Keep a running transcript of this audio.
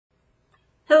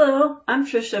Hello, I'm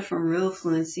Trisha from Real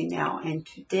Fluency Now, and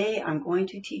today I'm going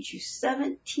to teach you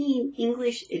 17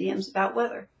 English idioms about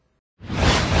weather.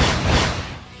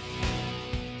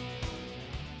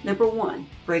 Number 1,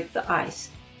 break the ice.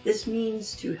 This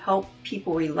means to help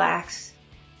people relax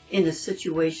in a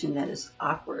situation that is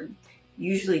awkward,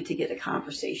 usually to get a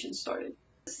conversation started.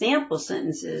 The sample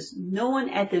sentence is, no one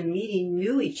at the meeting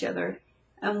knew each other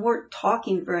and weren't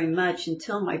talking very much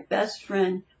until my best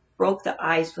friend broke the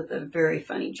ice with a very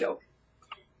funny joke.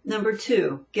 Number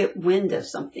 2, get wind of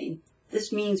something.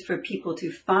 This means for people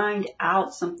to find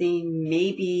out something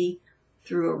maybe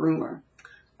through a rumor.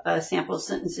 A sample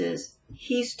sentence is,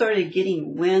 he started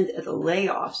getting wind of the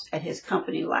layoffs at his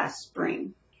company last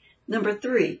spring. Number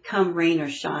 3, come rain or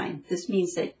shine. This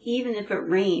means that even if it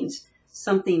rains,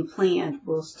 something planned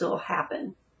will still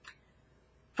happen.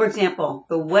 For example,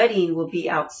 the wedding will be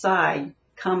outside,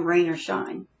 come rain or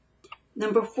shine.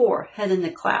 Number 4, head in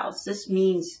the clouds. This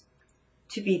means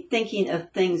to be thinking of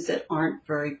things that aren't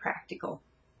very practical.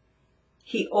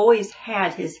 He always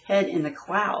had his head in the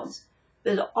clouds,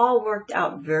 but it all worked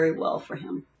out very well for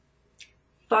him.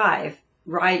 5,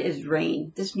 ride as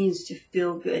rain. This means to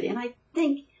feel good, and I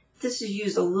think this is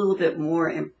used a little bit more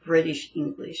in British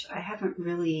English. I haven't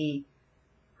really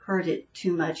heard it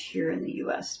too much here in the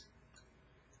U.S.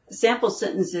 The sample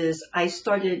sentence is, I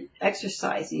started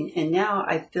exercising and now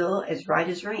I feel as right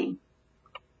as rain.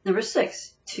 Number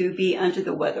 6, to be under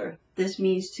the weather. This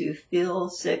means to feel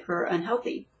sick or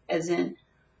unhealthy, as in,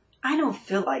 I don't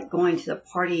feel like going to the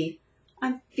party.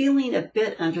 I'm feeling a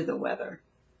bit under the weather.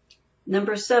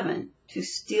 Number 7, to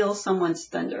steal someone's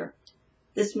thunder.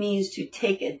 This means to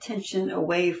take attention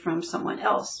away from someone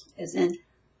else, as in,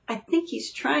 I think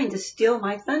he's trying to steal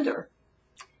my thunder.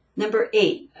 Number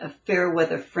 8, a fair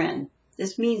weather friend.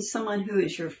 This means someone who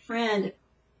is your friend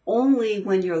only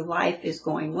when your life is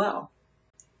going well.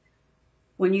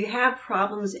 When you have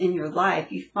problems in your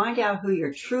life, you find out who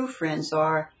your true friends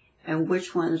are and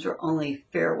which ones are only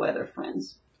fair weather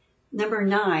friends. Number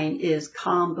 9 is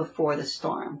calm before the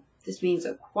storm. This means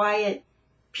a quiet,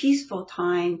 peaceful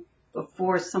time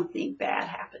before something bad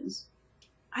happens.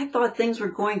 I thought things were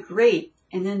going great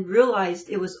and then realized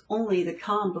it was only the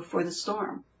calm before the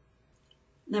storm.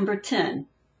 Number 10,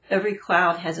 every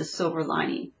cloud has a silver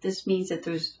lining. This means that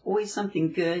there's always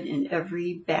something good in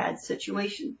every bad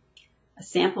situation. A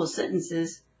sample sentence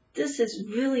is, this has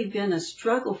really been a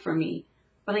struggle for me,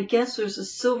 but I guess there's a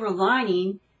silver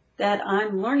lining that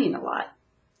I'm learning a lot.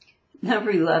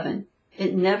 Number 11,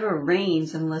 it never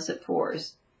rains unless it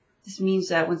pours. This means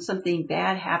that when something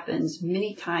bad happens,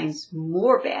 many times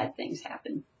more bad things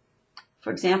happen.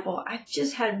 For example, I've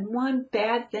just had one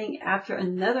bad thing after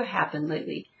another happen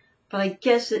lately, but I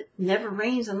guess it never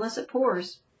rains unless it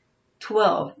pours.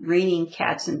 12, raining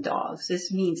cats and dogs.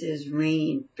 This means it is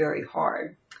raining very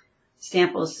hard.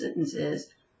 Sample sentence is,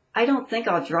 I don't think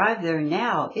I'll drive there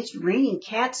now. It's raining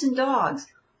cats and dogs.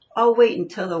 I'll wait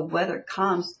until the weather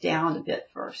calms down a bit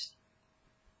first.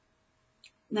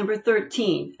 Number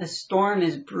 13, a storm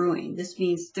is brewing. This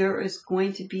means there is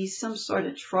going to be some sort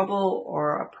of trouble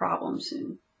or a problem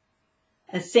soon.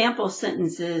 A sample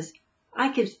sentence is, I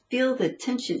could feel the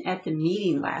tension at the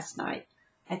meeting last night.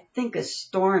 I think a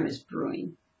storm is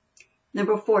brewing.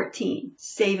 Number 14,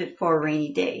 save it for a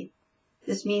rainy day.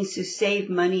 This means to save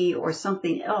money or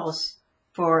something else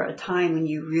for a time when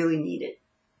you really need it.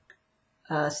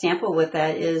 A sample with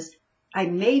that is, I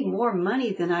made more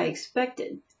money than I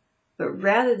expected, but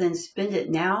rather than spend it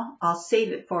now, I'll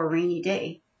save it for a rainy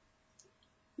day.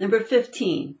 Number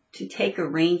 15, to take a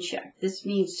rain check. This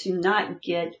means to not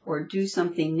get or do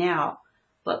something now,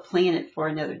 but plan it for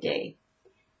another day.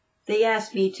 They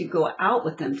asked me to go out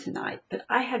with them tonight, but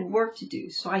I had work to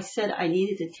do, so I said I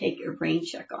needed to take a rain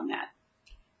check on that.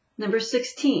 Number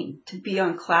 16, to be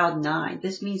on cloud 9.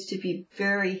 This means to be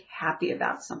very happy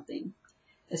about something.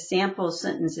 A sample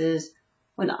sentence is,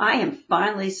 when I am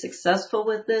finally successful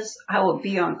with this, I will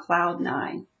be on cloud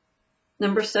 9.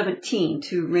 Number 17,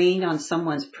 to rain on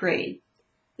someone's parade.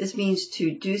 This means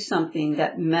to do something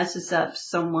that messes up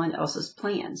someone else's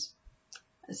plans.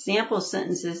 A sample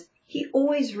sentence is, he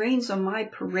always rains on my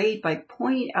parade by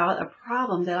pointing out a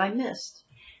problem that I missed.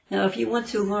 Now, if you want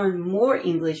to learn more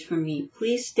English from me,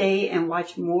 please stay and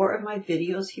watch more of my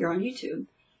videos here on YouTube.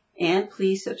 And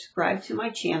please subscribe to my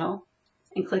channel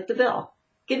and click the bell.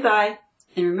 Goodbye.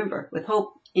 And remember, with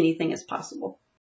hope, anything is possible.